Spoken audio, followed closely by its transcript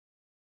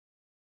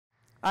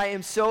I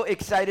am so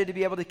excited to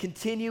be able to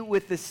continue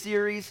with the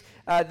series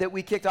that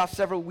we kicked off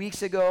several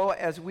weeks ago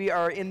as we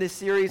are in this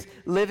series,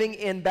 Living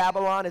in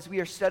Babylon, as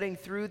we are studying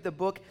through the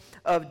book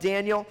of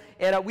Daniel.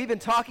 And we've been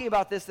talking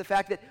about this, the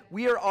fact that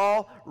we are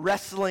all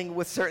wrestling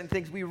with certain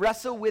things. We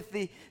wrestle with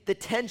the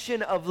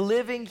tension of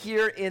living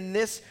here in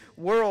this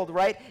world,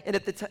 right? And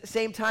at the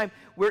same time,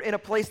 we're in a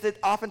place that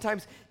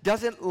oftentimes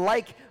doesn't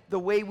like the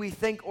way we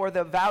think or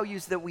the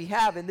values that we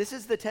have. And this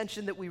is the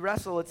tension that we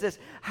wrestle. It's this: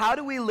 how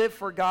do we live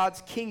for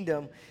God's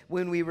kingdom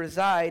when we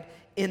reside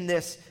in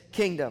this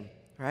kingdom,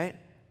 right?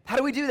 How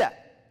do we do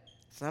that?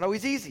 It's not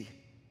always easy.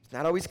 It's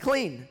not always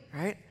clean,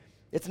 right?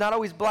 It's not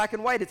always black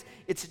and white.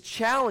 It's a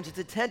challenge. It's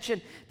a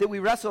tension that we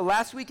wrestle.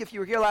 Last week, if you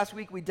were here last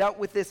week, we dealt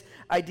with this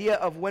idea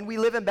of when we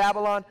live in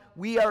Babylon,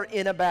 we are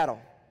in a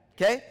battle,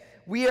 okay?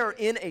 We are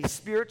in a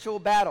spiritual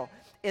battle.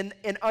 And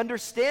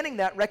understanding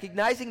that,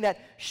 recognizing that,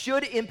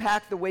 should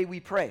impact the way we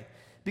pray.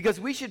 Because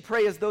we should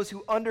pray as those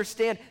who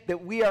understand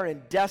that we are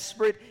in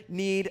desperate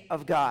need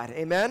of God.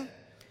 Amen?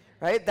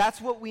 Right?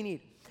 That's what we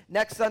need.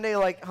 Next Sunday,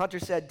 like Hunter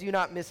said, do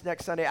not miss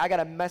next Sunday. I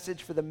got a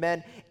message for the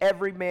men.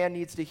 Every man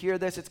needs to hear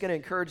this. It's going to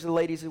encourage the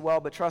ladies as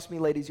well. But trust me,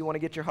 ladies, you want to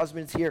get your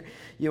husbands here.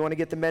 You want to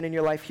get the men in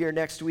your life here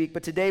next week.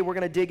 But today, we're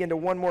going to dig into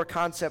one more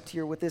concept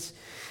here with this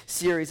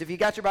series. If you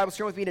got your Bibles,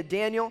 turn with me to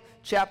Daniel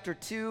chapter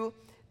 2.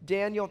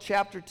 Daniel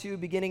chapter 2,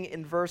 beginning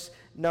in verse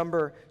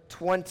number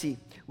 20.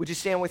 Would you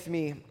stand with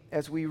me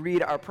as we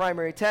read our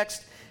primary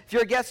text? If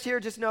you're a guest here,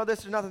 just know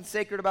this: there's nothing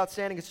sacred about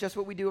standing. It's just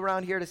what we do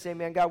around here to say,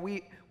 man, God,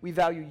 we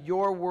value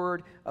your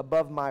word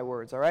above my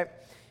words, all right?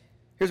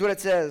 Here's what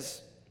it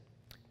says.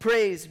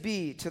 Praise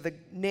be to the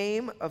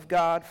name of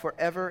God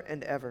forever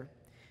and ever.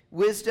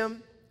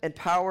 Wisdom and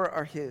power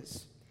are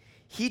his.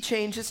 He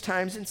changes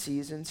times and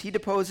seasons. He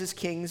deposes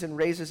kings and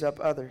raises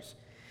up others.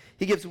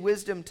 He gives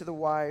wisdom to the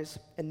wise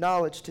and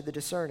knowledge to the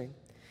discerning.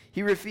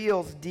 He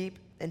reveals deep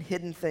and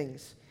hidden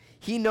things.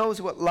 He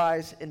knows what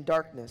lies in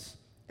darkness,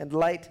 and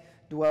light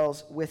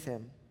dwells with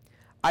him.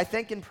 I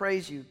thank and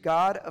praise you,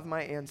 God of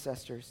my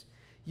ancestors.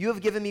 You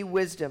have given me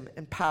wisdom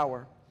and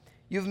power.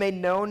 You have made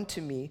known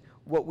to me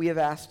what we have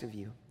asked of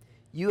you.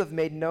 You have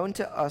made known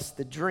to us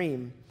the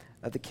dream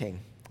of the king.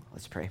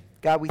 Let's pray.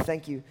 God, we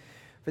thank you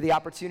for the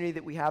opportunity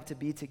that we have to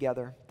be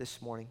together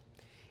this morning.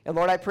 And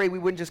Lord, I pray we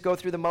wouldn't just go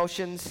through the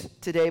motions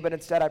today, but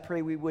instead I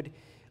pray we would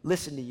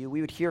listen to you.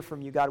 We would hear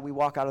from you, God. We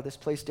walk out of this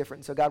place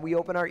different. So God, we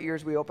open our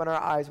ears, we open our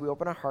eyes, we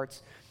open our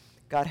hearts.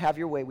 God, have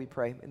your way, we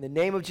pray. In the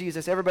name of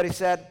Jesus, everybody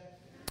said,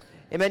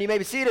 amen. You may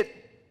be seated.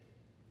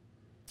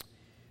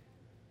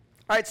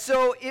 All right,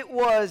 so it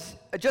was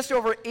just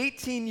over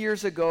 18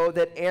 years ago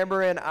that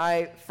Amber and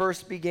I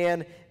first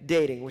began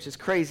dating, which is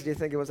crazy to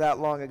think it was that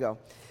long ago.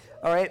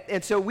 All right,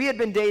 and so we had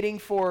been dating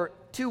for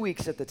 2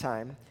 weeks at the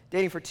time.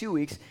 Dating for 2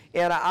 weeks,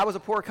 and I was a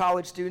poor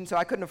college student, so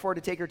I couldn't afford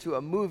to take her to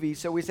a movie,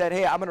 so we said,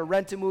 hey, I'm going to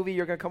rent a movie,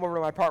 you're going to come over to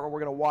my apartment, we're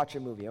going to watch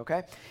a movie,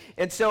 okay?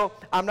 And so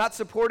I'm not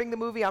supporting the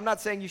movie, I'm not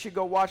saying you should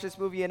go watch this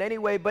movie in any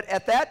way, but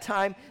at that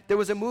time, there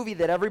was a movie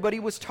that everybody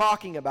was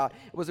talking about.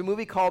 It was a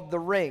movie called The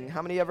Ring.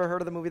 How many ever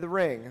heard of the movie The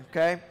Ring,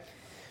 okay?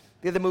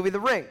 The movie The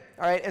Ring,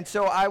 all right? And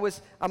so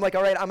I'm like,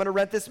 all right, I'm going to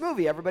rent this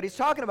movie. Everybody's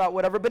talking about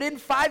whatever, but in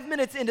 5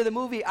 minutes into the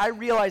movie, I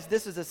realized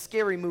this is a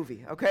scary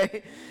movie,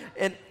 okay?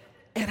 And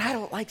I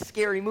don't like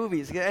scary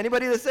movies.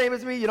 Anybody the same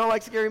as me? You don't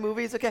like scary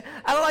movies? Okay.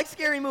 I don't like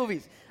scary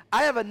movies.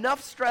 I have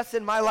enough stress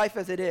in my life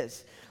as it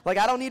is. Like,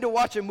 I don't need to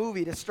watch a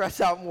movie to stress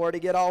out more, to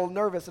get all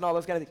nervous and all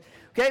those kind of things.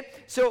 Okay?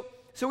 So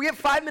we get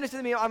 5 minutes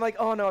into the movie. I'm like,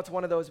 oh, no, it's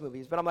one of those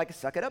movies. But I'm like,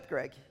 suck it up,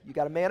 Greg. You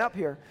got to man up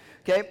here.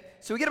 Okay?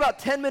 So we get about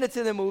 10 minutes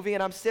in the movie,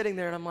 and I'm sitting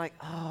there, and I'm like,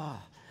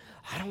 oh,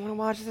 I don't want to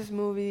watch this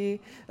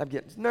movie. I'm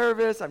getting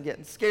nervous. I'm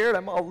getting scared.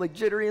 I'm all like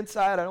jittery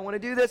inside. I don't want to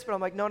do this. But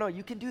I'm like, no,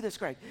 you can do this,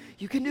 Greg.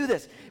 You can do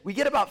this. We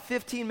get about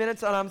 15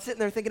 minutes, and I'm sitting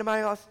there thinking to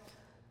myself,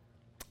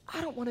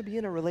 I don't want to be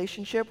in a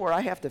relationship where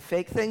I have to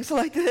fake things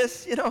like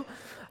this. You know,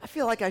 I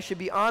feel like I should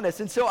be honest.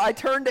 And so I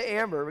turned to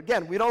Amber.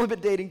 Again, we'd only been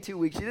dating 2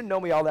 weeks. She didn't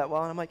know me all that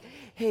well. And I'm like,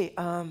 hey,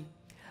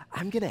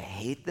 I'm going to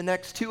hate the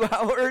next 2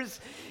 hours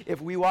if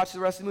we watch the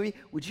rest of the movie.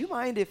 Would you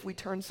mind if we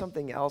turn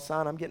something else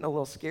on? I'm getting a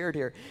little scared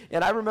here.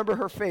 And I remember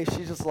her face.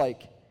 She's just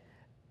like,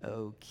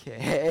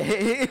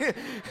 okay.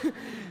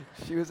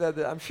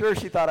 I'm sure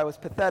she thought I was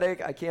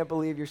pathetic. I can't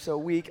believe you're so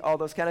weak. All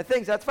those kind of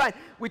things. That's fine.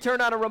 We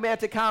turned on a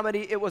romantic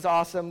comedy. It was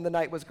awesome. The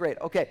night was great.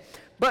 Okay.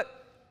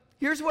 But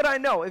here's what I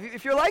know.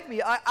 If you're like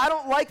me, I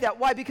don't like that.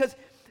 Why? Because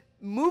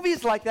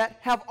movies like that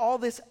have all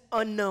this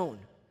unknown.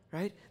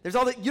 Right? There's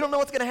all that, you don't know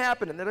what's going to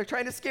happen, and they're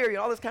trying to scare you, and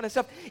all this kind of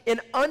stuff.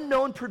 And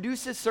unknown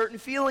produces certain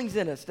feelings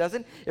in us,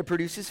 doesn't it? It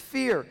produces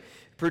fear.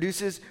 It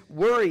produces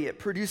worry. It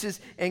produces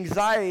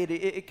anxiety.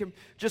 It can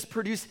just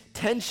produce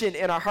tension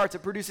in our hearts.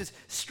 It produces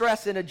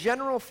stress and a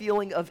general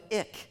feeling of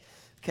ick,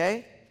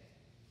 okay?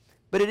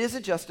 But it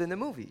isn't just in the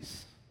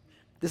movies.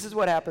 This is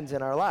what happens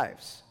in our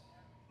lives.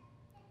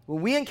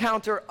 When we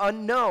encounter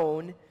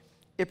unknown,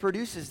 it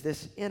produces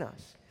this in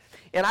us.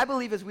 And I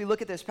believe as we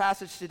look at this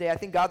passage today, I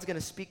think God's going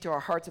to speak to our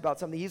hearts about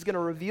something. He's going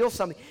to reveal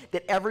something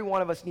that every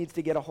one of us needs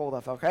to get a hold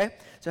of, okay?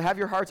 So have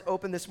your hearts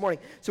open this morning.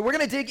 So we're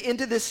going to dig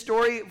into this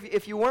story.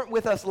 If you weren't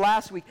with us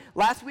last week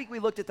we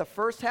looked at the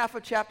first half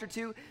of chapter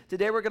 2.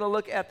 Today we're going to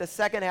look at the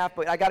second half,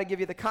 but I got to give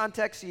you the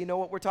context so you know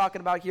what we're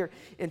talking about here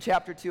in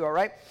chapter 2, all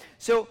right?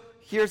 So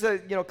here's a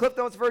Cliff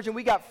Notes version.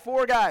 We got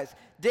 4 guys.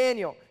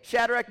 Daniel,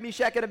 Shadrach,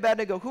 Meshach, and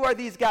Abednego. Who are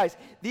these guys?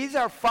 These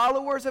are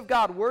followers of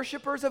God,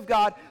 worshipers of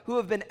God, who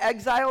have been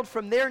exiled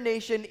from their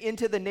nation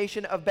into the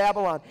nation of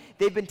Babylon.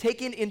 They've been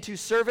taken into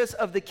service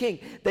of the king.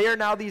 They are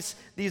now these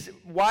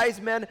wise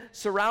men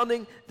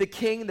surrounding the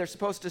king. They're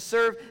supposed to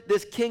serve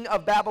this king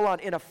of Babylon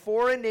in a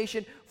foreign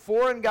nation,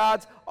 foreign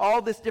gods,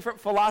 all this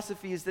different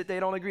philosophies that they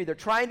don't agree. They're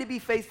trying to be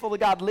faithful to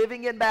God,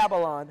 living in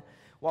Babylon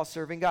while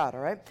serving God,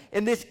 all right?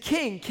 And this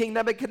king, King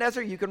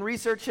Nebuchadnezzar, you can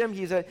research him.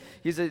 He's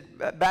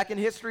back in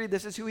history,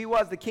 this is who he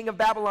was, the king of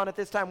Babylon at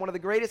this time, one of the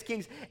greatest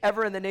kings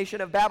ever in the nation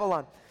of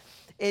Babylon.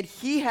 And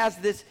he has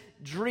this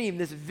dream,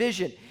 this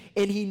vision,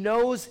 and he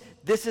knows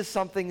this is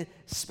something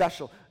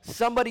special.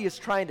 Somebody is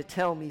trying to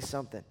tell me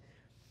something.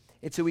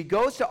 And so he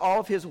goes to all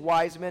of his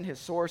wise men, his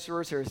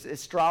sorcerers, his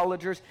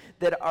astrologers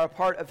that are a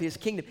part of his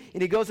kingdom.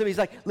 And he goes to them, he's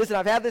like, listen,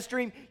 I've had this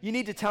dream. You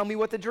need to tell me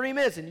what the dream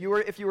is. And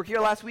if you were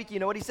here last week, you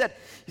know what he said.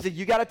 He said,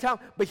 you got to tell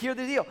me. But here's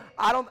the deal.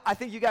 I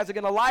think you guys are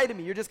going to lie to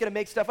me. You're just going to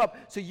make stuff up.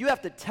 So you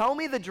have to tell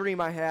me the dream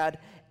I had,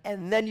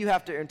 and then you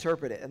have to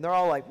interpret it. And they're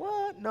all like,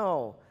 what?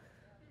 No.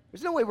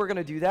 There's no way we're going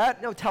to do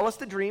that. No, tell us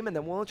the dream, and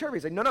then we'll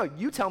interpret it. He's like, no,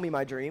 you tell me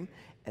my dream,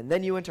 and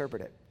then you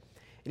interpret it.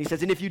 And he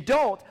says, and if you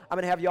don't, I'm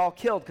going to have you all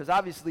killed because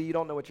obviously you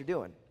don't know what you're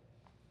doing.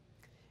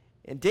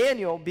 And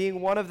Daniel, being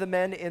one of the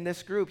men in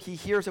this group, he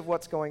hears of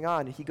what's going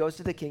on. He goes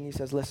to the king. He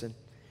says, listen,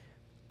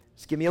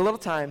 just give me a little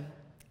time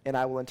and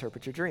I will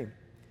interpret your dream.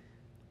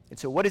 And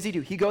so what does he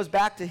do? He goes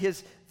back to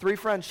his 3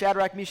 friends,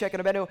 Shadrach, Meshach,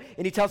 and Abednego,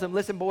 and he tells them,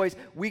 listen, boys,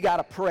 we got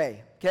to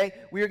pray, okay?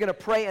 We are going to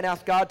pray and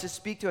ask God to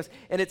speak to us.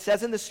 And it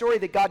says in the story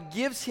that God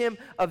gives him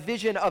a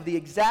vision of the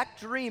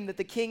exact dream that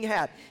the king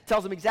had.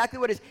 Tells him exactly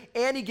what it is,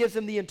 and he gives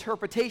him the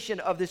interpretation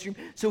of this dream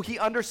so he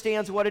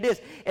understands what it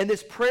is. And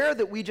this prayer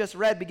that we just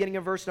read, beginning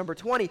in verse number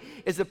 20,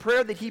 is the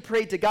prayer that he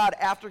prayed to God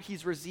after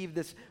he's received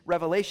this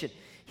revelation.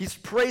 He's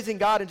praising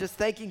God and just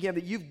thanking him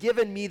that you've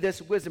given me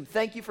this wisdom.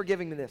 Thank you for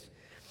giving me this.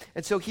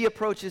 And so he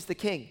approaches the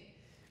king.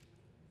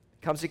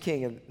 Comes the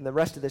king, and in the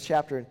rest of this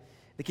chapter,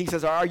 the king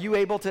says, are you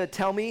able to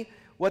tell me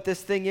what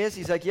this thing is?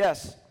 He's like,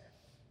 yes.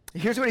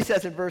 Here's what he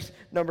says in verse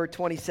number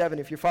 27,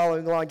 if you're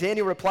following along.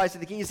 Daniel replies to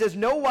the king. He says,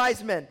 no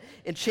wise man,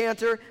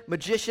 enchanter,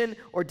 magician,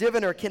 or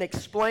diviner can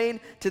explain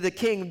to the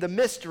king the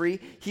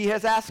mystery he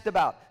has asked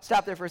about.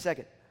 Stop there for a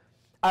second.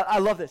 I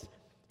love this.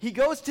 He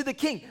goes to the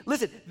king.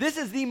 Listen, this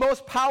is the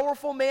most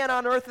powerful man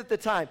on earth at the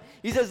time.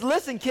 He says,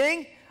 listen,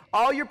 king,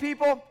 all your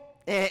people,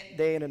 they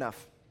ain't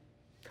enough.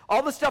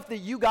 All the stuff that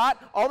you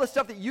got, all the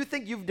stuff that you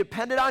think you've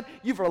depended on,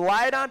 you've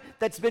relied on,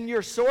 that's been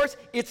your source,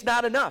 it's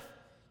not enough.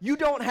 You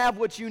don't have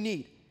what you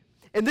need.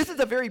 And this is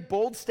a very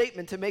bold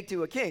statement to make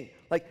to a king.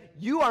 Like,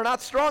 you are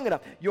not strong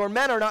enough. Your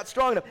men are not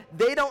strong enough.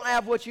 They don't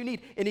have what you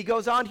need. And he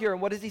goes on here,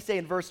 and what does he say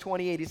in verse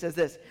 28? He says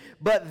this,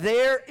 but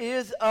there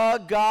is a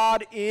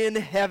God in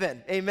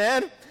heaven.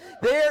 Amen?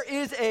 There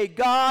is a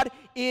God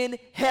in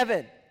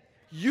heaven.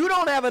 You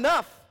don't have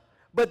enough.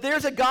 But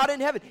there's a God in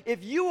heaven.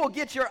 If you will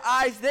get your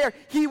eyes there,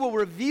 he will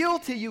reveal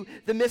to you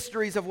the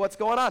mysteries of what's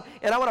going on.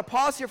 And I want to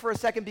pause here for a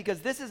second because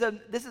this is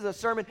a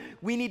sermon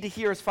we need to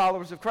hear as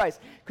followers of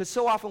Christ. Because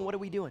so often, what are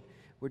we doing?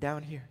 We're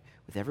down here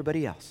with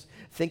everybody else,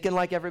 thinking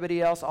like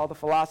everybody else, all the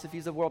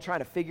philosophies of the world, trying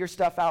to figure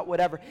stuff out,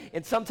 whatever.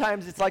 And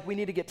sometimes it's like we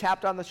need to get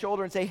tapped on the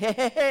shoulder and say,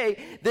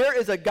 hey, there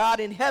is a God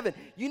in heaven.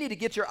 You need to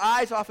get your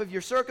eyes off of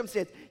your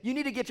circumstance. You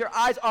need to get your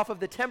eyes off of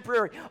the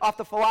temporary, off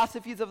the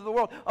philosophies of the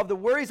world, of the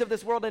worries of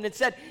this world, and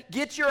instead,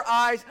 get your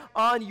eyes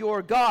on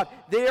your God.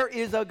 There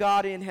is a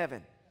God in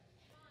heaven.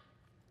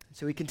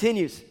 So he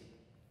continues.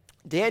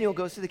 Daniel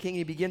goes to the king and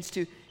he begins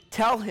to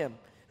tell him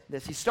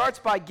this. He starts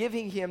by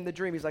giving him the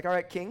dream. He's like, all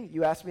right, king,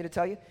 you asked me to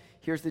tell you.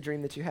 Here's the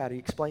dream that you had. He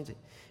explains it.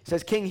 He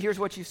says, king, here's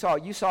what you saw.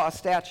 You saw a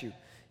statue,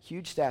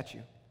 huge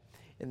statue.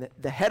 And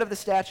the head of the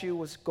statue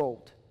was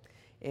gold.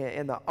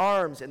 And the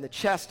arms and the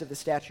chest of the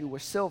statue were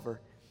silver.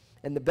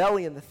 And the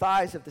belly and the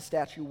thighs of the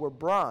statue were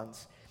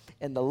bronze.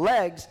 And the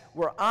legs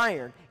were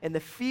iron. And the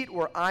feet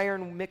were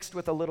iron mixed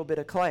with a little bit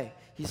of clay.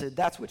 He said,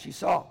 that's what you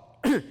saw.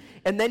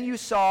 And then you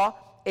saw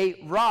a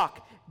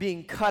rock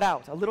being cut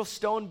out, a little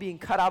stone being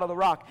cut out of the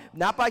rock,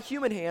 not by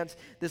human hands.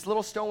 This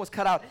little stone was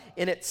cut out,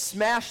 and it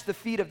smashed the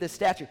feet of this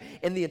statue,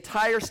 and the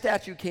entire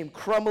statue came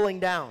crumbling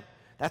down.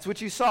 That's what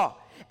you saw.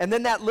 And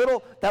then that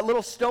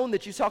little stone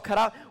that you saw cut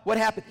out, what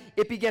happened?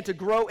 It began to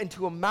grow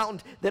into a mountain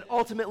that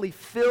ultimately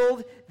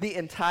filled the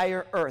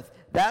entire earth.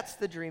 That's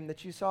the dream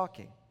that you saw,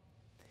 king.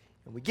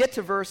 And we get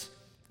to verse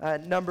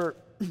number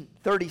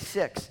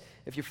 36,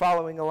 if you're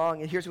following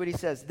along, and here's what he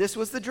says. This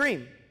was the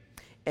dream,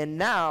 and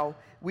now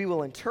we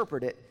will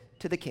interpret it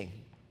to the king.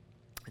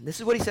 And this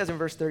is what he says in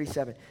verse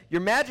 37.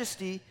 Your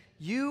Majesty,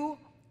 you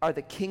are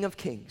the King of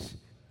Kings.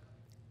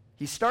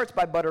 He starts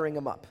by buttering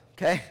him up,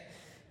 okay?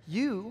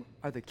 you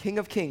are the King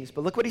of Kings.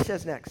 But look what he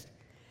says next.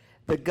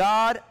 The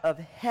God of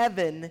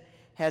heaven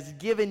has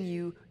given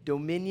you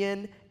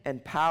dominion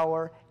and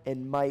power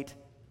and might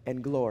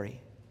and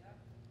glory.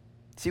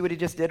 See what he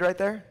just did right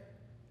there?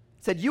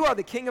 He said, you are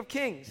the King of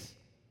Kings,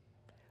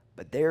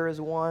 but there is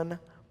one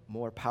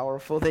more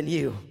powerful than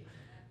you,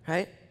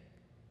 right?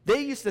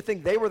 They used to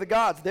think they were the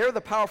gods. They're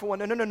the powerful one.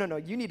 No.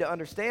 You need to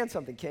understand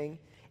something, King.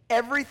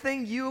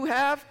 Everything you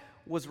have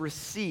was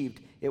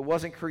received. It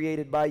wasn't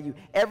created by you.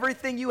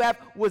 Everything you have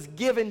was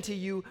given to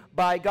you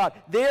by God.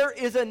 There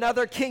is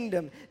another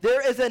kingdom.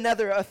 There is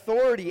another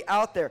authority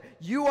out there.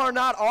 You are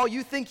not all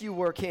you think you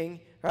were,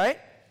 King, right?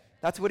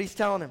 That's what he's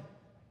telling him.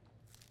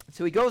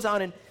 So he goes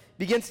on and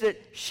begins to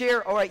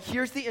share, all right,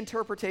 here's the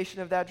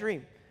interpretation of that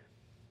dream.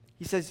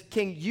 He says,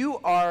 King, you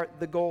are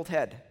the gold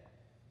head.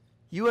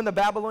 You and the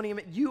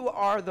Babylonian, you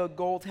are the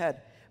gold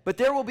head. But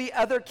there will be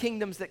other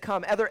kingdoms that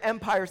come, other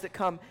empires that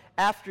come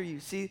after you.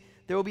 See,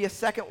 there will be a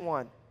second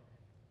one.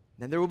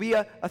 Then there will be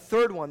a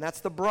third one.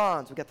 That's the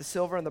bronze. We've got the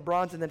silver and the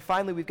bronze. And then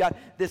finally, we've got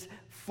this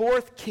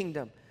fourth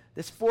kingdom,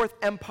 this fourth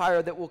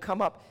empire that will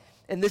come up.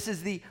 And this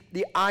is the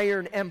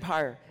iron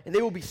empire. And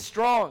they will be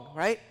strong,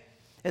 right?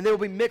 And they will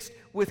be mixed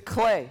with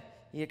clay.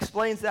 He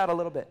explains that a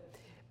little bit.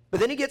 But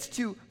then he gets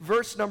to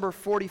verse number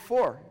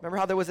 44. Remember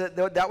how that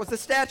was the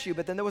statue,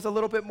 but then there was a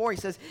little bit more. He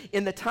says,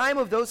 in the time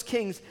of those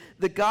kings,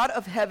 the God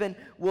of heaven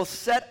will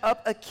set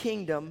up a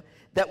kingdom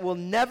that will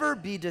never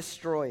be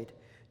destroyed,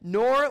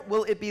 nor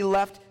will it be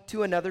left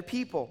to another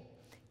people.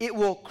 It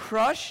will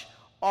crush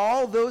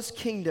all those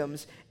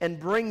kingdoms and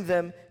bring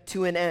them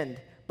to an end,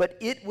 but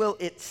it will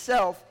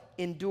itself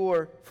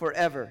endure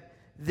forever.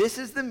 This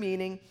is the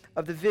meaning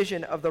of the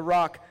vision of the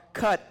rock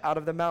cut out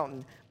of the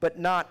mountain, but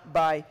not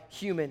by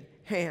human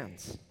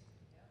hands.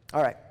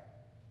 All right,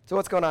 so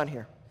what's going on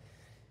here?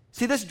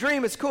 See, this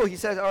dream is cool. He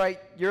says, all right,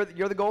 you're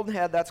the golden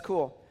head, that's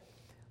cool.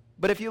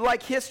 But if you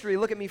like history,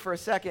 look at me for a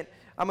second.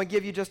 I'm going to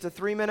give you just a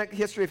 3-minute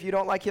history. If you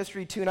don't like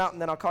history, tune out,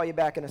 and then I'll call you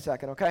back in a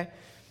second, okay?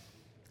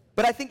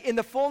 But I think in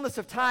the fullness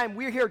of time,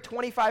 we're here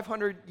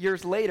 2,500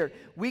 years later,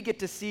 we get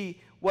to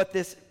see what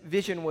this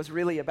vision was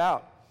really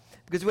about.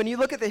 Because when you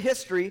look at the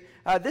history,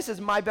 this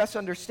is my best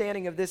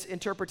understanding of this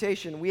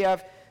interpretation. We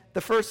have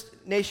the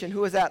first nation.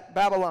 Who is that?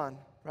 Babylon,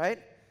 right?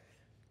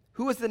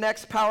 Who was the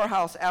next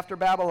powerhouse after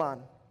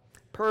Babylon?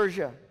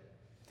 Persia.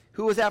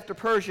 Who was after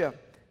Persia?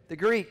 The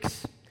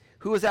Greeks.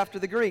 Who was after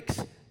the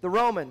Greeks? The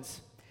Romans.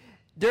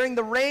 During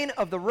the reign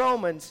of the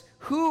Romans,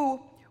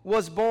 who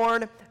was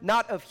born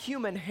not of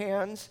human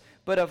hands,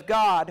 but of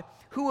God?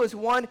 Who was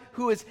one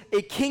who is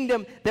a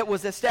kingdom that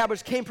was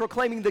established, came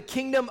proclaiming the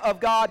kingdom of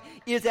God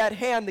is at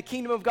hand. The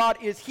kingdom of God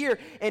is here,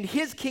 and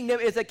his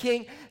kingdom is a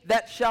king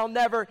that shall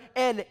never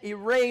end. He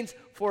reigns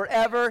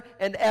forever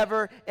and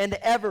ever and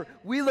ever.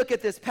 We look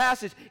at this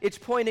passage, it's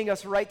pointing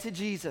us right to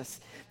Jesus.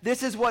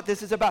 This is what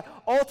this is about.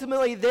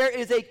 Ultimately, there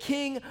is a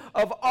king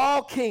of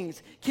all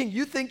kings. King,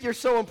 you think you're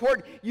so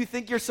important, you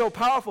think you're so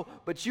powerful,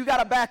 but you got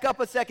to back up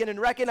a second and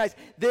recognize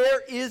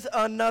there is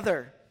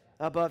another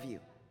above you.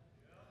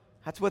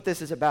 That's what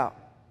this is about.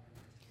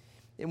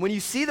 And when you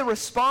see the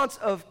response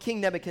of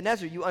King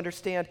Nebuchadnezzar, you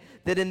understand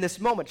that in this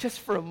moment, just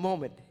for a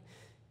moment,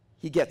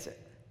 he gets it.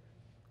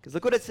 Because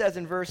look what it says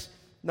in verse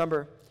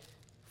number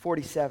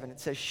 47. It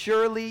says,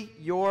 surely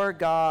your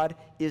God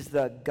is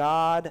the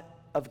God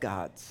of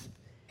gods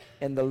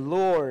and the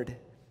Lord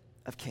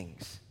of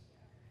kings.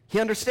 He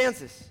understands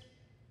this.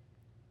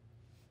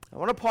 I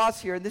want to pause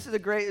here. This is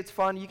it's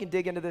fun. You can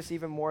dig into this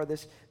even more,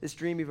 this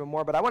dream even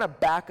more. But I want to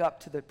back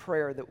up to the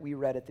prayer that we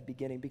read at the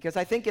beginning. Because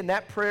I think in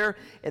that prayer,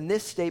 in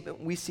this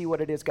statement, we see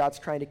what it is God's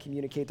trying to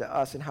communicate to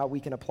us and how we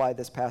can apply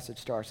this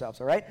passage to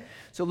ourselves, all right?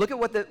 So look at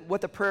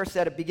what the prayer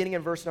said at beginning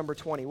in verse number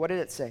 20. What did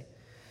it say? It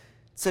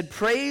said,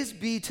 praise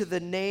be to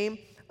the name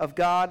of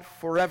God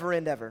forever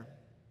and ever,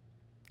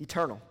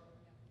 eternal.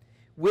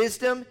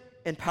 Wisdom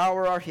and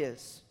power are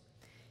his.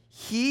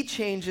 He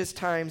changes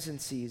times and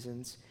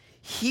seasons.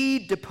 He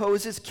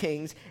deposes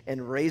kings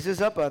and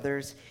raises up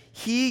others.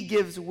 He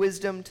gives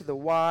wisdom to the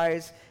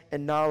wise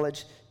and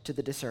knowledge to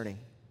the discerning.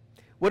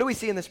 What do we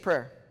see in this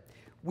prayer?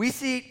 We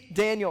see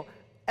Daniel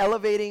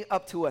elevating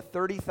up to a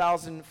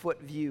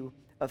 30,000-foot view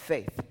of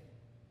faith.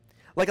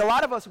 Like a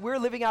lot of us, we're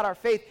living out our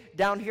faith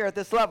down here at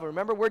this level.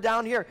 Remember, we're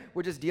down here.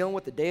 We're just dealing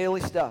with the daily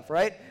stuff,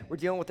 right? We're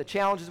dealing with the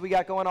challenges we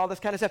got going, all this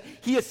kind of stuff.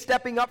 He is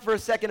stepping up for a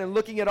second and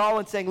looking at all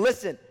and saying,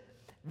 listen,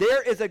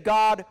 there is a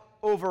God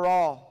over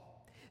all.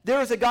 There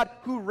is a God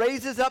who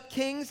raises up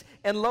kings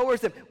and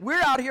lowers them.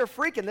 We're out here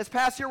freaking. This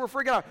past year, we're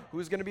freaking out.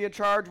 Who's going to be in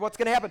charge? What's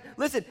going to happen?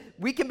 Listen,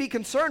 we can be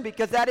concerned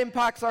because that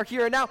impacts our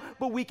here and now,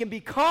 but we can be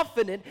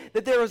confident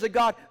that there is a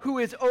God who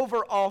is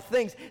over all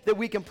things that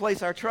we can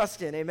place our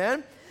trust in.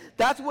 Amen?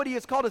 That's what he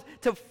has called us,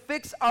 to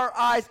fix our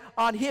eyes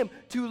on him,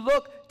 to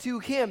look to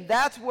him.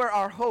 That's where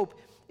our hope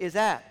is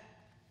at.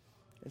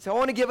 And so I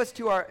want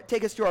to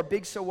take us to our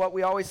big so what.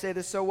 We always say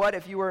this so what.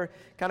 If you were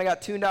kind of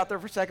got tuned out there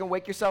for a second,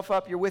 wake yourself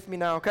up. You're with me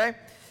now, okay?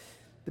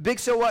 The big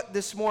so what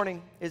this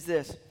morning is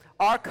this.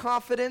 Our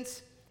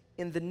confidence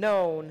in the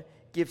known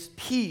gives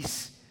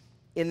peace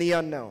in the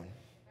unknown.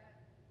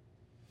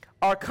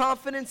 Our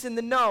confidence in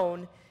the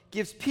known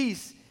gives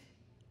peace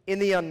in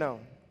the unknown.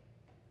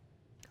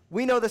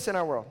 We know this in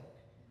our world,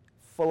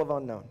 full of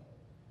unknown,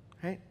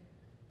 right?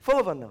 Full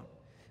of unknown.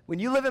 When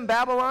you live in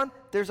Babylon,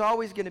 there's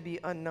always going to be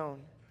unknown.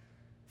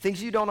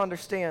 Things you don't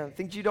understand,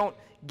 things you don't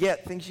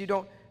get, things you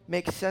don't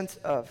make sense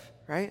of,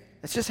 right?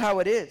 That's just how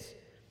it is.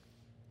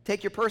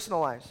 Take your personal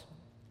lives.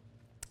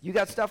 You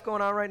got stuff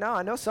going on right now.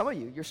 I know some of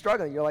you, you're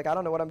struggling. You're like, I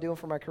don't know what I'm doing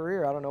for my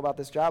career. I don't know about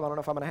this job. I don't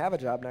know if I'm going to have a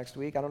job next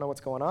week. I don't know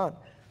what's going on.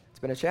 It's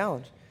been a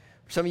challenge.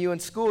 For some of you in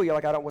school, you're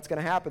like, I don't know what's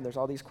going to happen. There's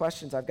all these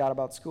questions I've got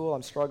about school.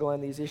 I'm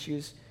struggling, these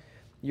issues.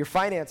 Your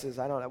finances,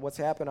 I don't know what's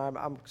happened.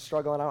 I'm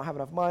struggling. I don't have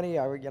enough money.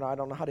 I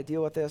don't know how to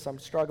deal with this. I'm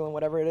struggling,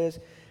 whatever it is.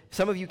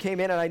 Some of you came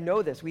in, and I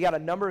know this. We got a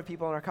number of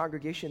people in our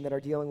congregation that are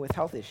dealing with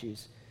health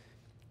issues,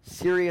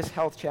 serious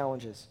health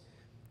challenges.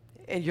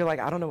 And you're like,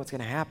 I don't know what's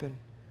going to happen.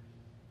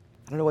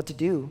 I don't know what to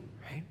do,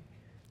 right?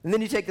 And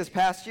then you take this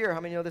past year. How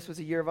many know this was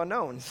a year of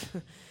unknowns?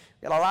 We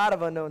got a lot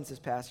of unknowns this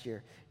past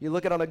year. You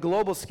look at it on a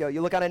global scale.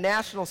 You look on a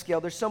national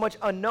scale. There's so much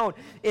unknown.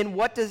 And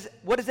what does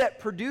that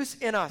produce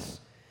in us?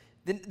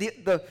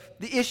 The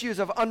issues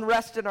of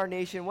unrest in our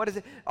nation. What is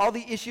it? All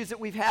the issues that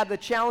we've had, the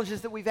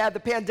challenges that we've had, the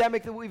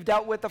pandemic that we've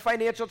dealt with, the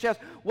financial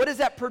challenges. What does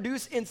that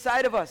produce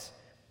inside of us?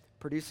 It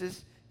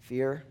produces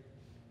fear,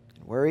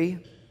 worry,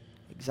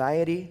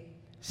 anxiety,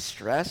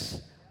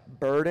 stress,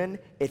 burden.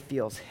 It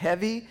feels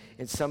heavy,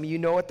 and some of you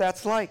know what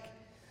that's like.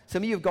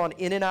 Some of you have gone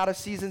in and out of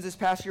seasons this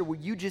past year where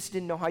you just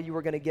didn't know how you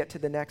were going to get to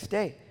the next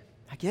day.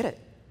 I get it.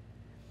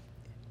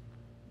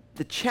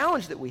 The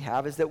challenge that we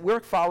have is that we're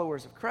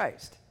followers of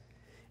Christ.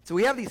 So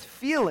we have these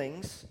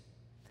feelings,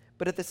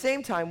 but at the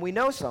same time, we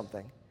know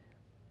something.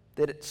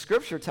 That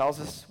Scripture tells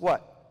us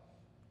what?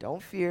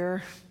 Don't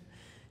fear,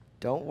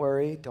 don't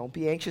worry, don't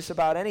be anxious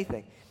about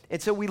anything.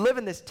 And so we live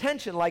in this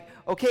tension like,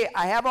 okay,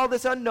 I have all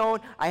this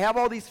unknown, I have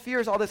all these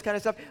fears, all this kind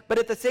of stuff, but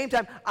at the same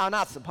time, I'm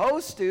not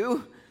supposed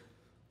to.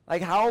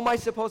 Like, how am I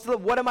supposed to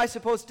live? What am I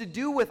supposed to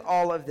do with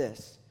all of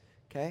this?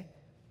 Okay?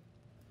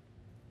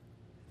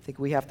 I think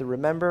we have to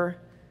remember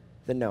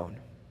the known.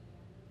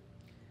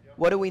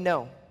 What do we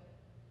know?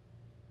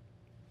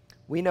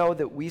 We know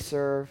that we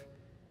serve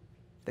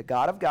the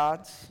God of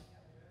gods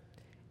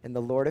and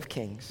the Lord of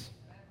kings.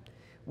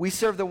 We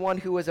serve the one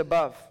who is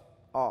above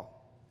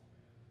all.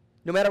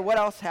 No matter what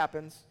else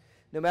happens,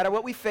 no matter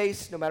what we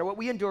face, no matter what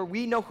we endure,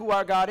 we know who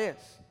our God is.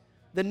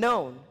 The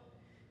known.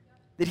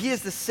 That he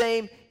is the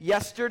same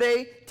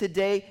yesterday,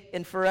 today,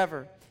 and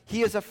forever.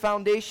 He is a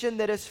foundation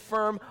that is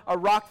firm, a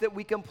rock that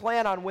we can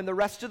plant on. When the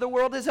rest of the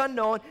world is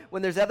unknown,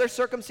 when there's other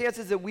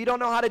circumstances that we don't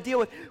know how to deal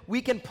with,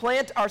 we can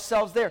plant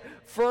ourselves there,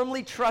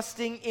 firmly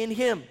trusting in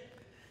him.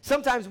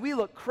 Sometimes we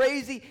look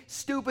crazy,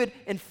 stupid,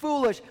 and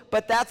foolish,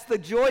 but that's the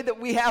joy that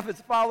we have as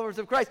followers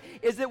of Christ,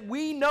 is that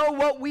we know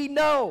what we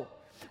know.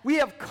 We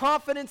have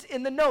confidence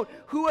in the known.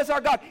 Who is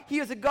our God? He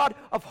is a God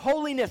of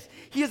holiness.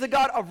 He is a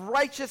God of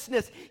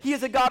righteousness. He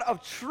is a God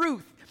of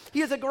truth.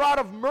 He is a God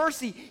of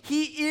mercy.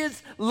 He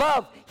is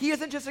love. He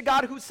isn't just a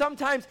God who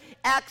sometimes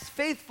acts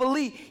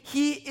faithfully.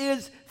 He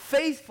is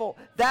faithful.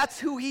 That's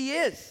who he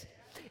is.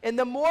 And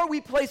the more we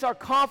place our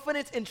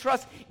confidence and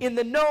trust in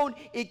the known,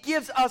 it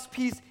gives us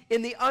peace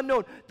in the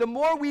unknown. The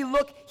more we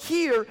look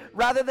here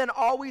rather than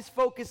always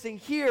focusing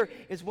here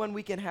is when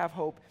we can have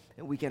hope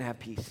and we can have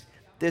peace.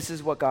 This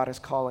is what God is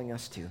calling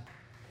us to.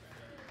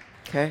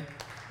 Okay?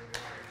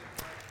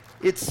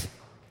 It's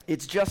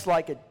just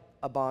like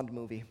a Bond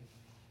movie.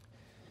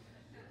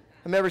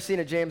 I've never seen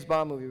a James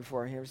Bond movie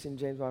before. You ever seen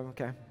James Bond?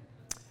 Okay.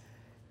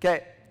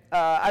 Okay.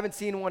 I haven't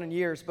seen one in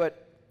years,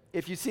 but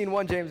if you've seen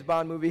one James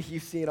Bond movie,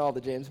 you've seen all the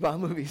James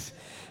Bond movies.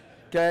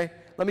 Okay?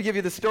 Let me give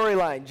you the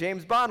storyline.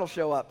 James Bond will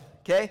show up.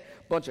 Okay?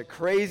 A bunch of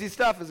crazy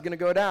stuff is going to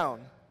go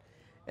down.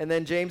 And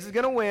then James is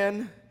going to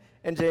win,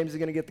 and James is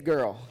going to get the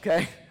girl.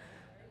 Okay?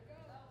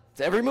 It's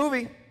every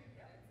movie.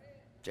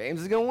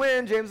 James is going to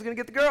win. James is going to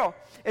get the girl.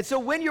 And so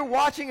when you're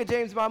watching a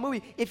James Bond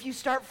movie, if you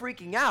start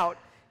freaking out,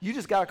 you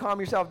just got to calm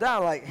yourself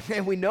down. Like,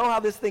 man, we know how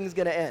this thing's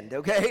going to end,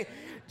 okay?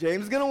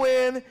 James is going to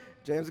win.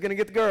 James is going to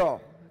get the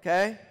girl,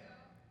 okay?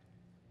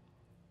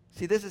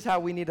 See, this is how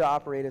we need to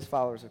operate as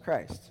followers of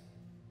Christ.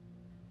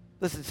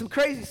 Listen, some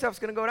crazy stuff's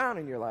going to go down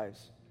in your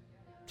lives.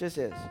 Just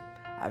is.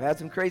 I've had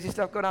some crazy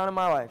stuff go down in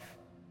my life.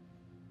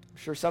 I'm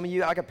sure some of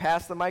you, I could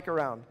pass the mic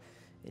around.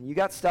 And you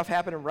got stuff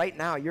happening right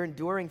now. You're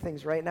enduring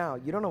things right now.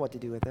 You don't know what to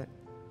do with it.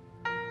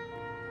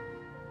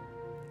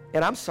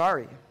 And I'm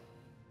sorry.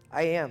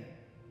 I am.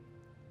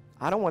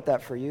 I don't want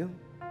that for you.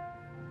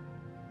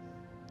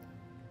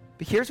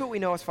 But here's what we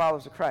know as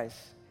followers of Christ,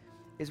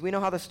 is we know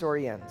how the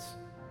story ends.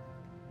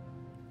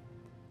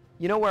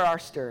 You know where our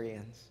story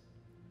ends.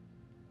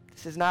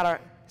 This is not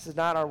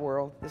our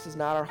world. This is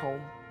not our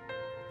home.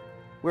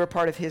 We're a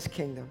part of his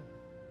kingdom.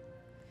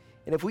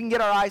 And if we can get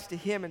our eyes to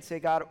him and say,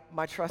 God,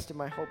 my trust and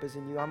my hope is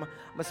in you. I'm going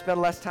to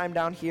spend less time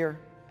down here.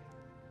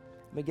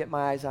 I'm going to get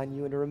my eyes on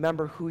you and to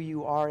remember who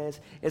you are.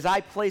 As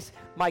I place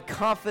my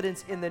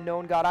confidence in the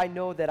known, God, I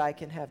know that I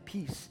can have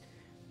peace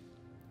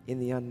in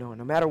the unknown,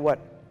 no matter what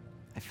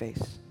I face.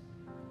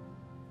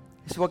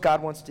 This is what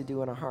God wants to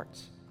do in our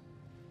hearts.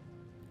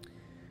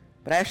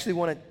 But I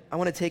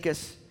want to take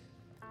us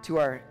to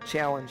our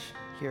challenge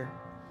here,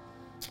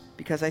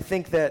 because I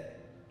think that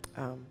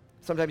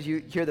sometimes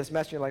you hear this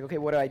message and you're like, okay,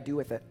 what do I do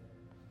with it?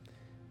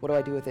 What do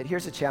I do with it?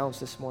 Here's a challenge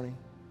this morning.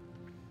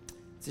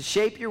 It's to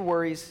shape your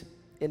worries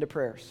into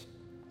prayers.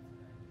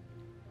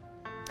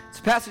 It's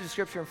a passage of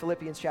scripture in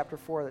Philippians chapter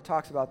 4 that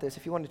talks about this.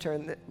 If you want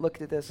to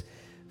look at this.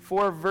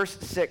 4 verse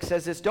 6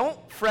 says this: don't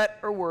fret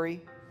or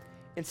worry.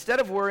 Instead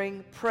of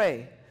worrying,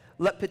 pray.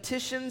 Let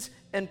petitions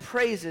and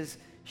praises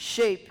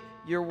shape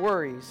your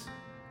worries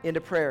into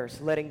prayers,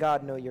 letting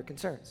God know your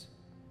concerns.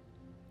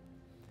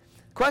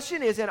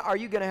 Question isn't, are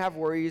you going to have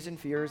worries and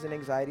fears and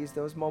anxieties?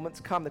 Those moments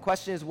come. The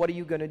question is, what are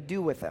you going to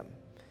do with them?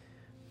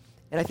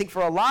 And I think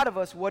for a lot of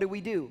us, what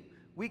do?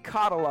 We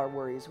coddle our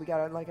worries. We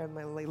got like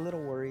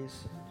little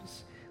worries.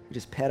 We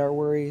just pet our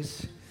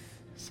worries.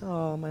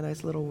 So, my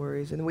nice little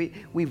worries. And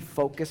we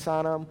focus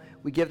on them.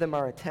 We give them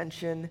our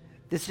attention.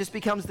 This just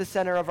becomes the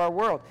center of our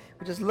world.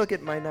 We just look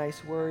at my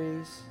nice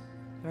worries,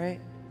 right?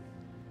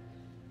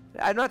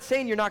 I'm not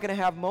saying you're not going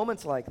to have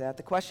moments like that.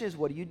 The question is,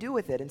 what do you do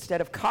with it?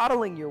 Instead of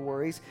coddling your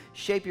worries,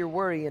 shape your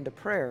worry into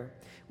prayer.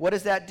 What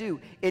does that do?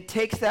 It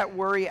takes that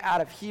worry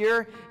out of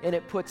here and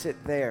it puts it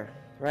there,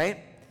 right?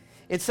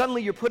 And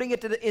suddenly you're putting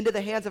it into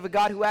the hands of a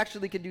God who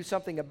actually can do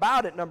something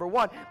about it, number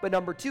one. But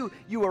number two,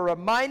 you are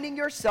reminding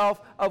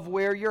yourself of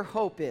where your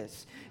hope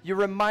is. You're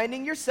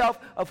reminding yourself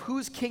of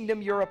whose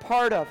kingdom you're a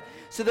part of.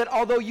 So that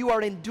although you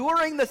are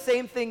enduring the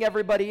same thing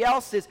everybody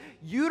else is,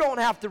 you don't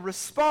have to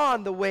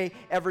respond the way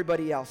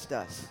everybody else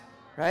does,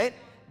 right?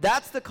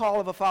 That's the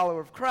call of a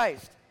follower of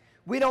Christ.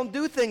 We don't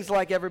do things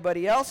like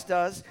everybody else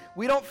does.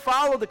 We don't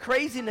follow the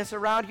craziness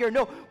around here.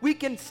 No, we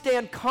can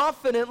stand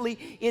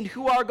confidently in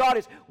who our God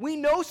is. We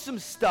know some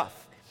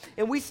stuff,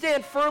 and we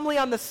stand firmly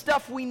on the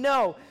stuff we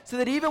know, so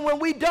that even when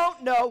we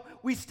don't know,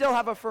 we still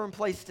have a firm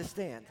place to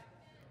stand.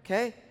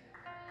 Okay?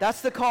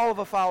 That's the call of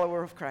a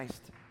follower of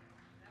Christ.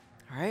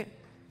 All right?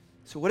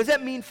 So what does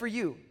that mean for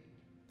you?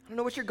 I don't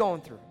know what you're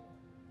going through.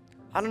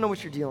 I don't know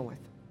what you're dealing with.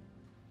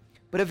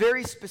 But a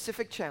very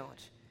specific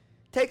challenge.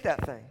 Take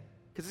that thing.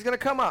 Because it's going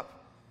to come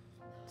up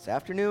this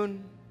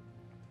afternoon,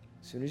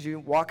 as soon as you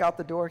walk out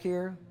the door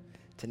here,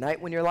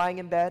 tonight when you're lying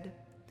in bed,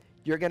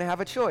 you're going to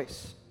have a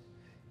choice.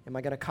 Am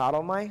I going to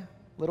coddle my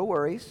little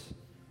worries,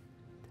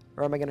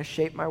 or am I going to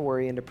shape my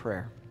worry into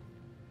prayer?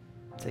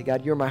 Say,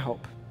 God, you're my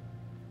hope.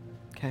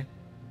 Okay?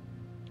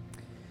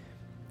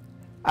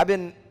 I've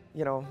been,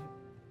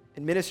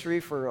 in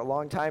ministry for a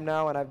long time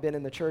now, and I've been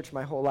in the church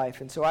my whole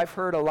life. And so I've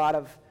heard a lot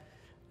of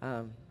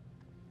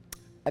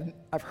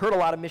I've heard a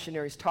lot of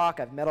missionaries talk.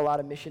 I've met a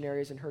lot of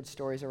missionaries and heard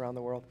stories around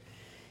the world.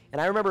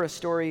 And I remember a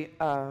story,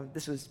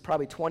 this was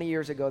probably 20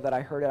 years ago that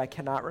I heard it. I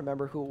cannot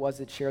remember who it was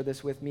that shared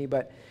this with me,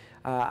 but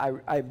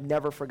I've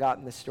never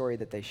forgotten the story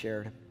that they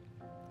shared.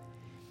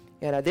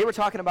 And they were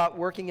talking about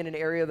working in an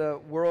area of the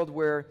world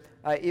where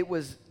it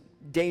was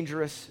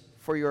dangerous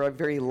for your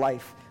very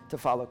life to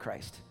follow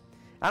Christ.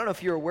 I don't know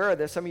if you're aware of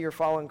this. Some of you are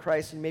following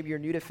Christ and maybe you're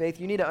new to faith.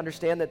 You need to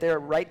understand that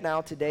right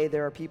now, today,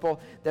 there are people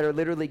that are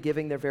literally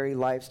giving their very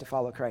lives to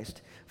follow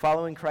Christ.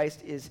 Following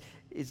Christ is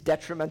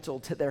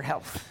detrimental to their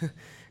health,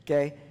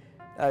 okay?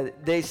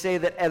 They say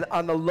that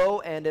on the low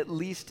end, at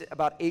least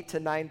about 8,000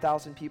 to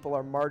 9,000 people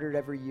are martyred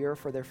every year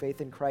for their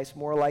faith in Christ.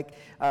 More like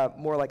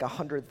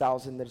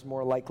 100,000 that's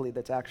more likely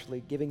that's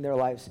actually giving their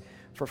lives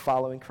for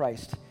following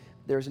Christ.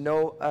 There's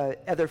no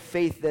other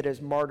faith that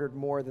is martyred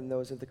more than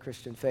those of the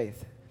Christian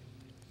faith.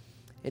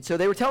 And so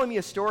they were telling me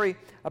a story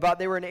about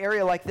they were in an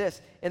area like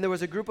this, and there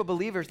was a group of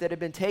believers that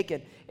had been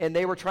taken, and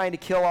they were trying to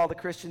kill all the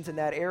Christians in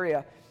that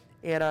area.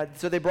 And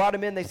so they brought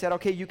them in. They said,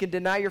 okay, you can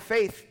deny your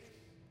faith.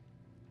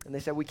 And they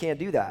said, we can't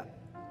do that.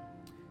 I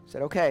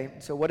said, okay.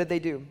 So what did they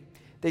do?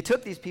 They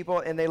took these people,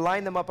 and they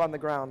lined them up on the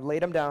ground,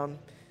 laid them down,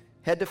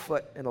 head to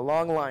foot, in a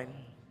long line.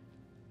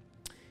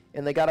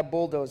 And they got a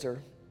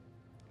bulldozer,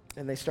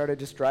 and they started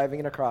just driving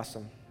it across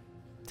them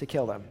to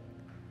kill them.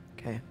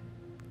 Okay?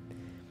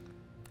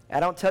 I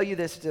don't tell you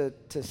this to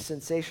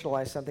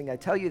sensationalize something. I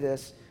tell you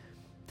this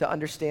to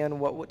understand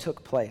what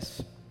took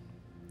place.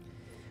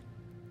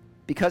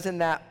 Because in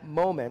that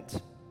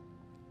moment,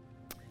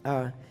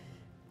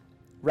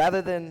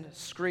 rather than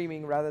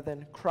screaming, rather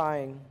than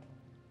crying,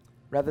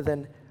 rather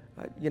than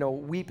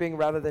weeping,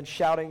 rather than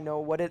shouting, no,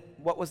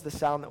 what was the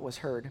sound that was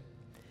heard?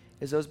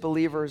 Is those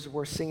believers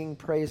were singing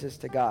praises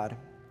to God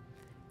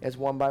as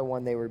one by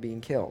one they were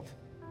being killed.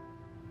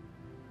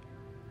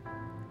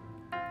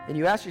 And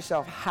you ask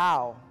yourself,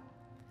 how?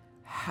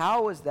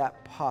 How is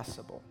that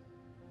possible?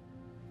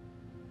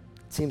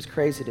 It seems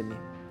crazy to me.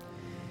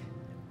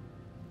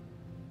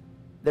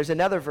 There's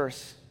another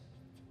verse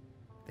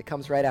that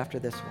comes right after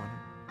this one.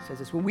 It says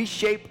this: when we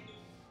shape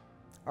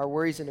our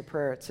worries into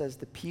prayer, it says,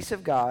 the peace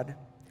of God,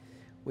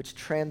 which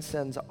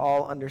transcends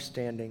all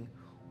understanding,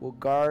 will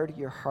guard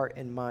your heart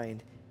and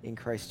mind in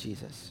Christ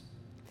Jesus.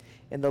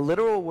 And the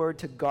literal word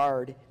to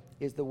guard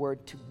is the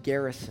word to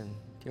garrison.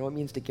 Do you know what it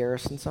means to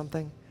garrison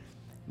something?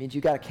 It means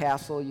you got a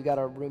castle, you got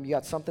a room, you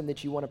got something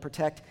that you want to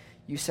protect.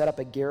 You set up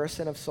a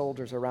garrison of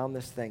soldiers around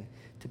this thing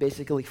to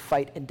basically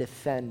fight and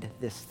defend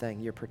this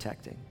thing you're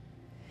protecting.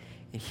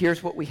 And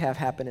here's what we have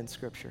happen in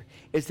Scripture,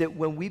 is that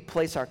when we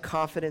place our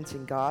confidence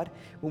in God,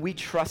 when we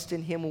trust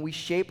in Him, when we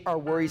shape our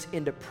worries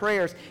into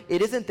prayers,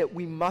 it isn't that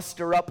we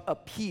muster up a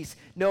peace.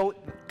 No,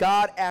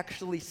 God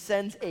actually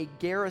sends a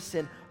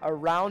garrison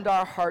around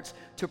our hearts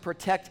to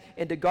protect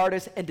and to guard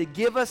us and to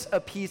give us a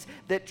peace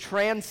that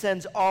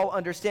transcends all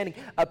understanding,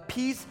 a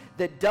peace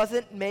that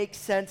doesn't make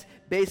sense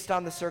based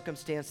on the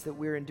circumstance that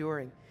we're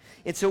enduring.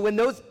 And so when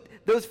those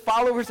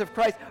followers of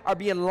Christ are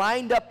being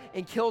lined up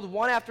and killed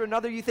one after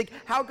another, you think,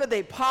 how could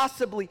they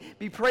possibly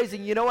be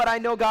praising? You know what I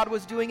know God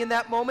was doing in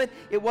that moment?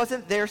 It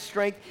wasn't their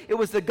strength. It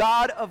was the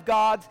God of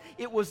gods.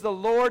 It was the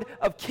Lord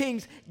of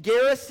kings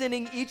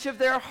garrisoning each of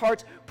their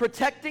hearts,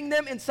 protecting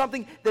them in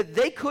something that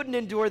they couldn't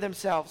endure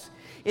themselves.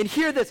 And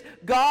hear this,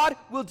 God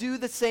will do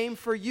the same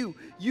for you.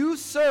 You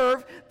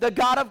serve the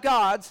God of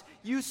gods.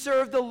 You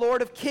serve the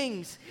Lord of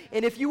kings.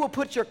 And if you will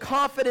put your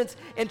confidence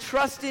and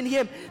trust in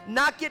Him,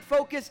 not get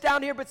focused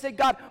down here, but say,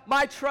 God,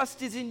 my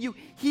trust is in you.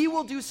 He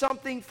will do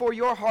something for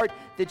your heart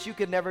that you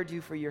could never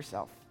do for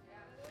yourself.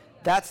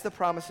 That's the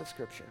promise of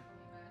Scripture.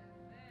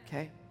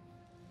 Okay?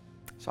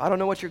 So I don't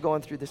know what you're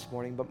going through this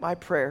morning, but my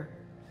prayer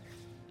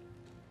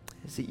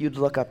is that you'd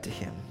look up to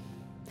Him,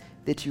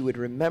 that you would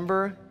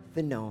remember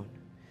the known,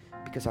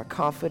 because our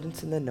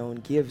confidence in the known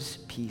gives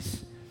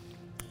peace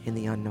in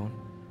the unknown.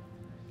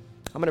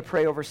 I'm going to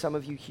pray over some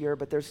of you here,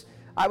 but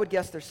I would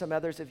guess there's some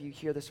others of you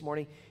here this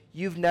morning.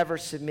 You've never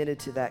submitted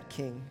to that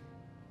king.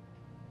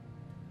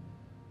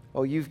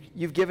 Oh,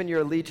 you've given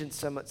your allegiance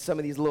to some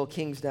of these little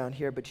kings down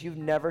here, but you've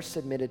never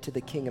submitted to the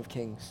King of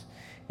Kings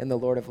and the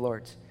Lord of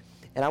Lords.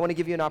 And I want to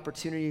give you an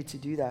opportunity to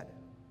do that.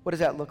 What does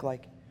that look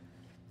like?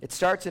 It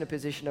starts in a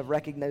position of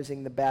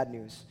recognizing the bad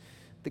news.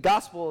 The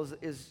gospel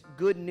is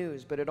good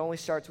news, but it only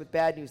starts with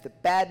bad news. The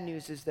bad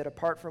news is that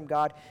apart from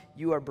God,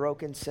 you are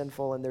broken,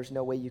 sinful, and there's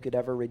no way you could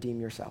ever redeem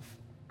yourself.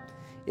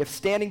 If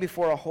standing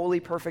before a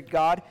holy, perfect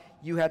God,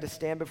 you had to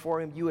stand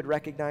before Him, you would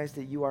recognize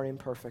that you are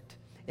imperfect,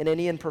 and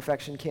any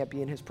imperfection can't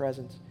be in His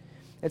presence.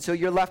 And so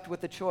you're left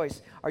with a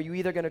choice. Are you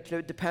either going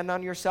to depend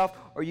on yourself,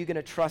 or are you going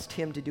to trust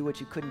Him to do what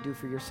you couldn't do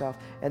for yourself?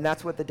 And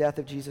that's what the death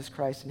of Jesus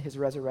Christ and His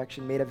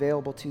resurrection made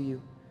available to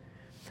you.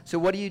 So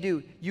what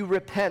do? You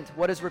repent.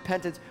 What is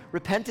repentance?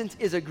 Repentance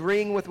is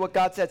agreeing with what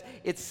God says.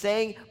 It's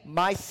saying,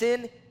 my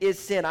sin is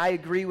sin. I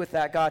agree with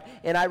that, God,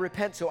 and I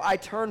repent. So I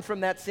turn from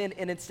that sin,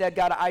 and instead,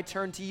 God, I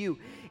turn to you.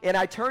 And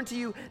I turn to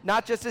you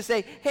not just to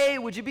say, hey,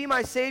 would you be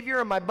my Savior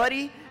or my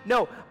buddy?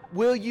 No,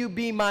 will you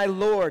be my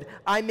Lord?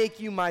 I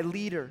make you my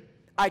leader.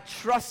 I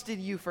trust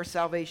in you for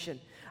salvation.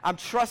 I'm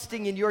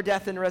trusting in your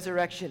death and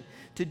resurrection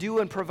to do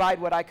and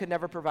provide what I could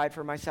never provide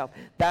for myself.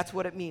 That's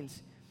what it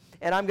means.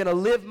 And I'm going to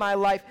live my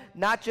life,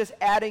 not just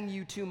adding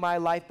you to my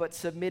life, but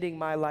submitting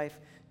my life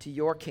to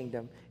your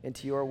kingdom and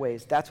to your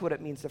ways. That's what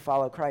it means to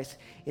follow Christ.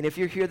 And if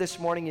you're here this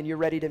morning and you're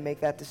ready to make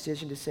that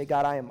decision to say,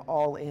 God, I am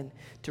all in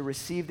to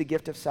receive the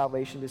gift of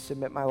salvation, to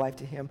submit my life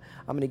to Him,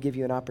 I'm going to give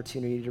you an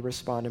opportunity to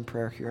respond in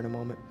prayer here in a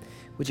moment.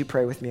 Would you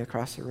pray with me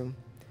across the room?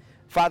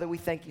 Father, we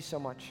thank you so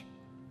much.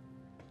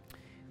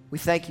 We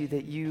thank you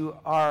that you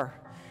are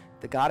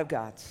the God of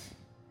gods.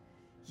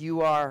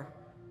 You are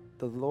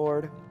the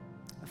Lord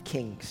of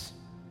kings.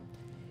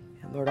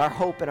 And Lord, our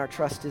hope and our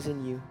trust is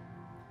in you.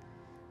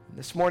 And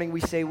this morning we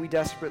say we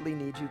desperately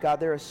need you. God,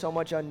 there is so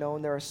much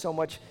unknown. There are so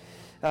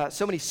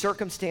many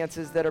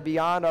circumstances that are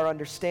beyond our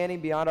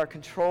understanding, beyond our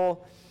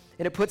control.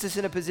 And it puts us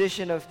in a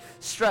position of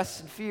stress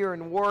and fear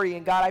and worry.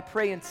 And God, I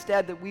pray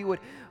instead that we would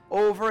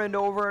over and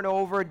over and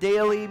over,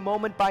 daily,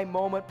 moment by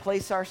moment,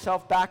 place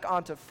ourselves back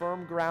onto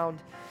firm ground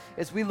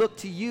as we look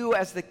to you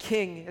as the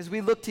King, as we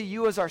look to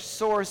you as our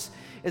source,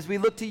 as we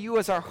look to you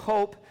as our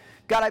hope.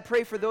 God, I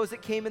pray for those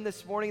that came in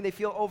this morning, they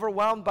feel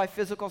overwhelmed by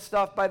physical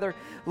stuff, by their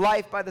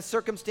life, by the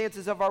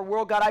circumstances of our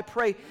world. God, I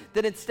pray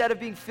that instead of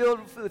being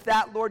filled with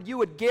that, Lord, you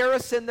would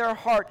garrison their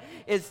heart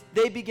as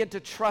they begin to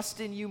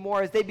trust in you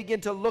more, as they begin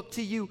to look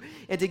to you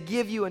and to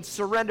give you and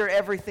surrender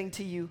everything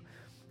to you.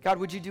 God,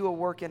 would you do a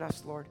work in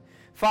us, Lord?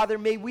 Father,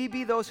 may we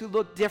be those who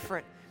look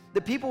different.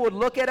 The people would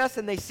look at us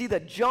and they see the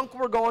junk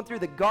we're going through,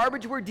 the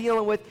garbage we're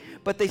dealing with,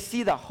 but they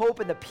see the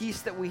hope and the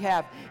peace that we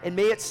have. And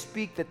may it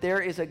speak that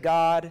there is a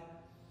God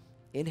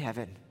in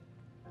heaven.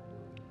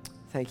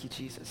 Thank you,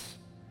 Jesus.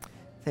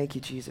 Thank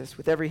you, Jesus.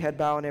 With every head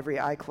bowed and every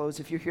eye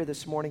closed, if you're here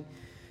this morning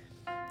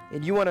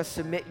and you want to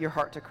submit your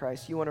heart to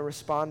Christ, you want to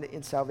respond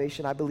in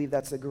salvation, I believe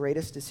that's the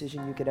greatest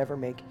decision you could ever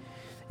make.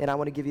 And I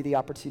want to give you the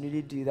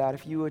opportunity to do that.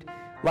 If you would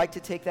like to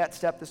take that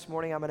step this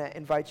morning, I'm going to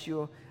invite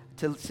you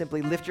to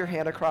simply lift your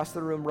hand across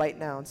the room right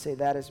now and say,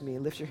 that is me.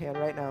 Lift your hand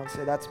right now and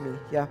say, that's me.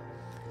 Yeah.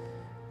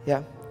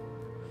 Yeah.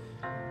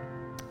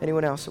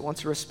 Anyone else that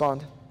wants to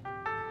respond?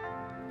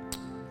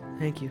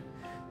 Thank you.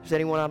 If there's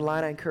anyone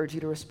online, I encourage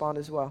you to respond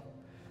as well.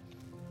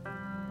 I'm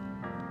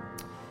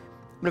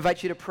going to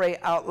invite you to pray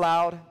out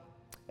loud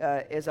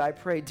as I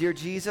pray. Dear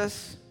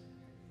Jesus,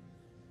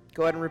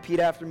 go ahead and repeat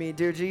after me.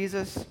 Dear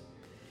Jesus,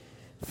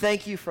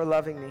 thank you for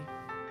loving me.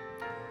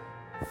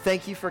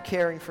 Thank you for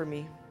caring for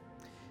me.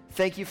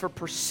 Thank you for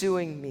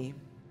pursuing me.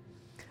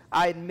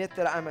 I admit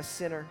that I'm a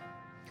sinner.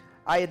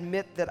 I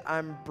admit that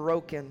I'm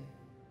broken.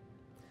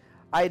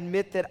 I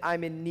admit that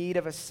I'm in need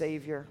of a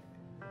Savior.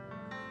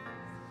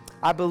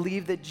 I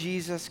believe that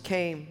Jesus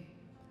came.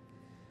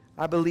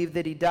 I believe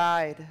that he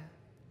died.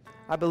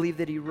 I believe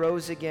that he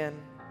rose again.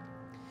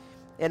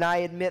 And I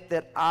admit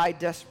that I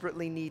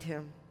desperately need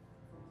him.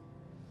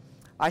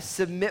 I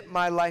submit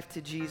my life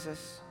to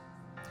Jesus.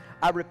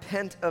 I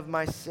repent of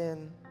my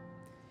sin.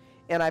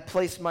 And I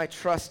place my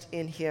trust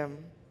in him.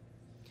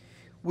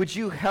 Would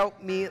you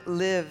help me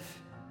live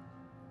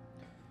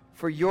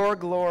for your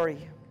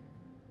glory,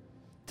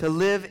 to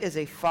live as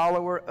a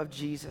follower of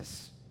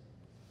Jesus?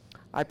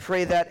 I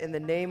pray that in the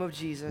name of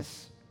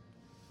Jesus.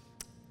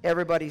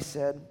 Everybody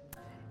said,